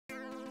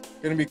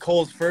Gonna be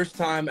Cole's first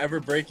time ever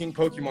breaking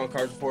Pokemon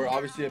cards before.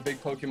 Obviously a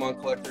big Pokemon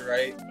collector,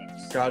 right?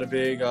 Got a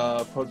big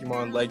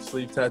Pokemon leg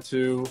sleeve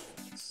tattoo.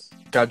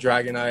 Got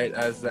Dragonite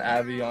as the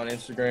Abby on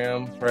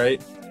Instagram,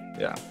 right?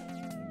 Yeah.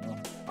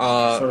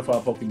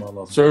 Certified Pokemon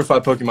lover.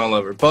 Certified Pokemon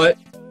lover. But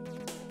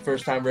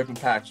first time ripping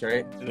packs,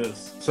 right? It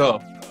is.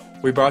 So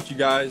we brought you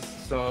guys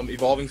some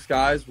Evolving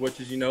Skies, which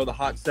is, you know, the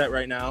hot set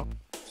right now.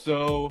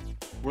 So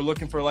we're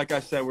looking for, like I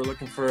said, we're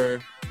looking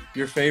for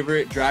your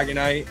favorite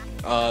Dragonite.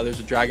 There's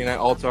a Dragonite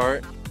alt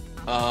art.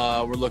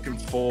 We're looking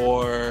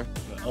for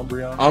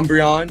Umbreon.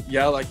 Umbreon,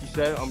 yeah, like you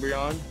said,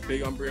 Umbreon,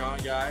 big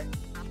Umbreon guy,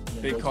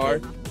 big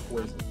card.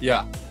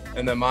 Yeah,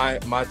 and then my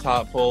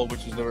top pull,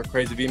 which is the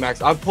Rayquaza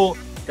VMAX.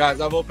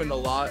 I've opened a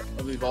lot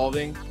of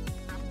Evolving.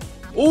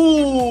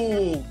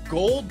 Ooh,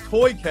 gold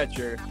toy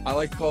catcher. I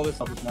like to call this.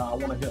 Nah, I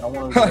want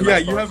to hit. Yeah,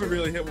 you haven't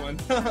really hit one.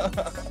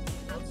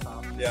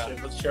 Yeah.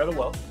 Let's share the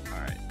wealth. All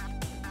right.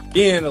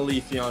 And a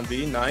Leafeon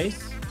V,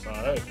 nice. All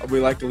right. We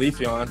like the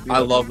Leafeon. I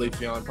love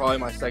Leafeon. Probably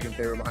my second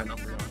favorite behind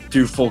Umbreon.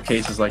 Do full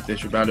cases like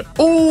this, you're bound to.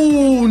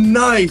 Oh,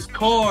 nice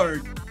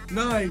card.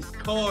 Nice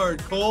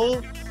card,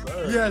 Cole.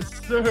 Sir. Yes,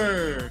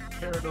 sir.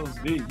 Gyarados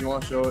V. You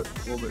want to show it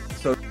a little bit?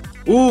 So,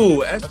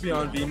 ooh,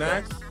 Espeon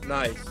VMAX.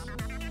 Nice.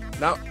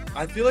 Now,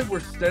 I feel like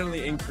we're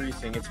steadily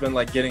increasing. It's been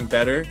like getting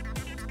better.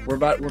 We're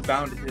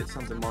bound to hit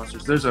something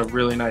monsters. There's a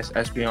really nice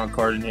Espeon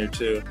card in here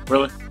too.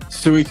 Really?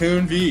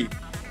 Suicune V.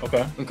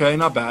 Okay. Okay,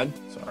 not bad.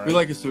 Right. We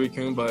like a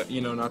Suicune, but you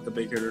know, not the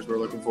big hitters we're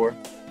looking for.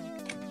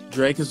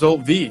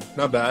 Dracozolt V.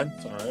 Not bad.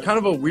 It's all right. Kind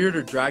of a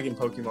weirder dragon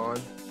Pokemon.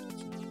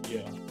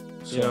 Yeah.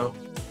 So, you know.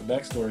 The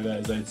backstory of that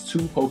is that it's two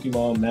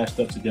Pokemon mashed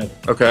up together.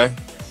 Okay.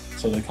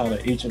 So they kind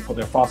of each put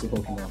their fossil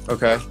Pokemon.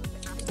 Okay.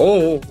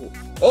 Oh.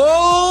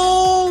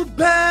 Oh,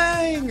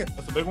 bang!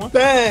 That's a big one?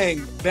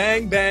 Bang!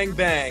 Bang, bang,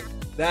 bang.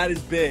 That is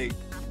big.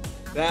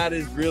 That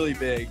is really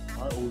big.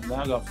 All right, well, we've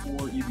now got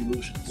 4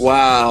 evolutions.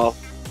 Wow.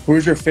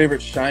 Who's your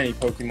favorite shiny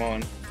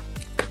Pokemon?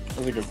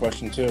 That's a good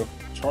question, too.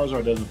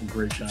 Charizard does a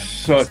great shiny.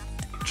 So,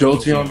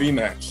 Jolteon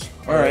VMAX.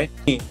 All right.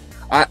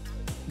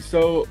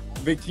 So,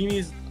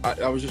 Victini's,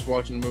 I was just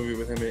watching a movie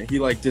with him, and he,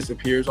 like,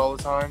 disappears all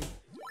the time.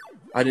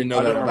 I didn't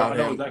know that about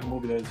him. I know exactly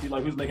what movie that is. He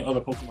was making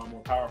other Pokemon more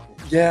powerful.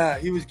 Yeah,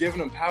 he was giving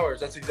them powers.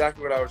 That's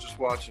exactly what I was just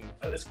watching.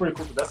 It's pretty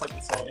cool. That's like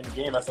in the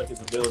game. That's like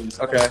his ability.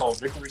 Okay. It's called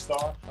Victory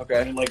Star.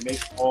 Okay. And it like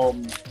makes all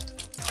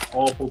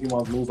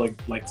Pokemon's moves like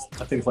I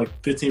think it's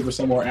like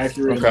 15% more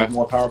accurate and like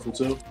more powerful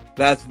too.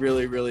 That's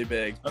really, really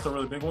big. That's a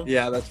really big one.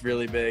 Yeah, that's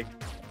really big.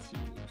 That's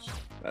huge.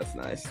 That's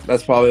nice.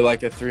 That's probably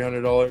like a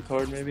 $300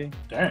 card maybe.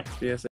 Dang. PSA.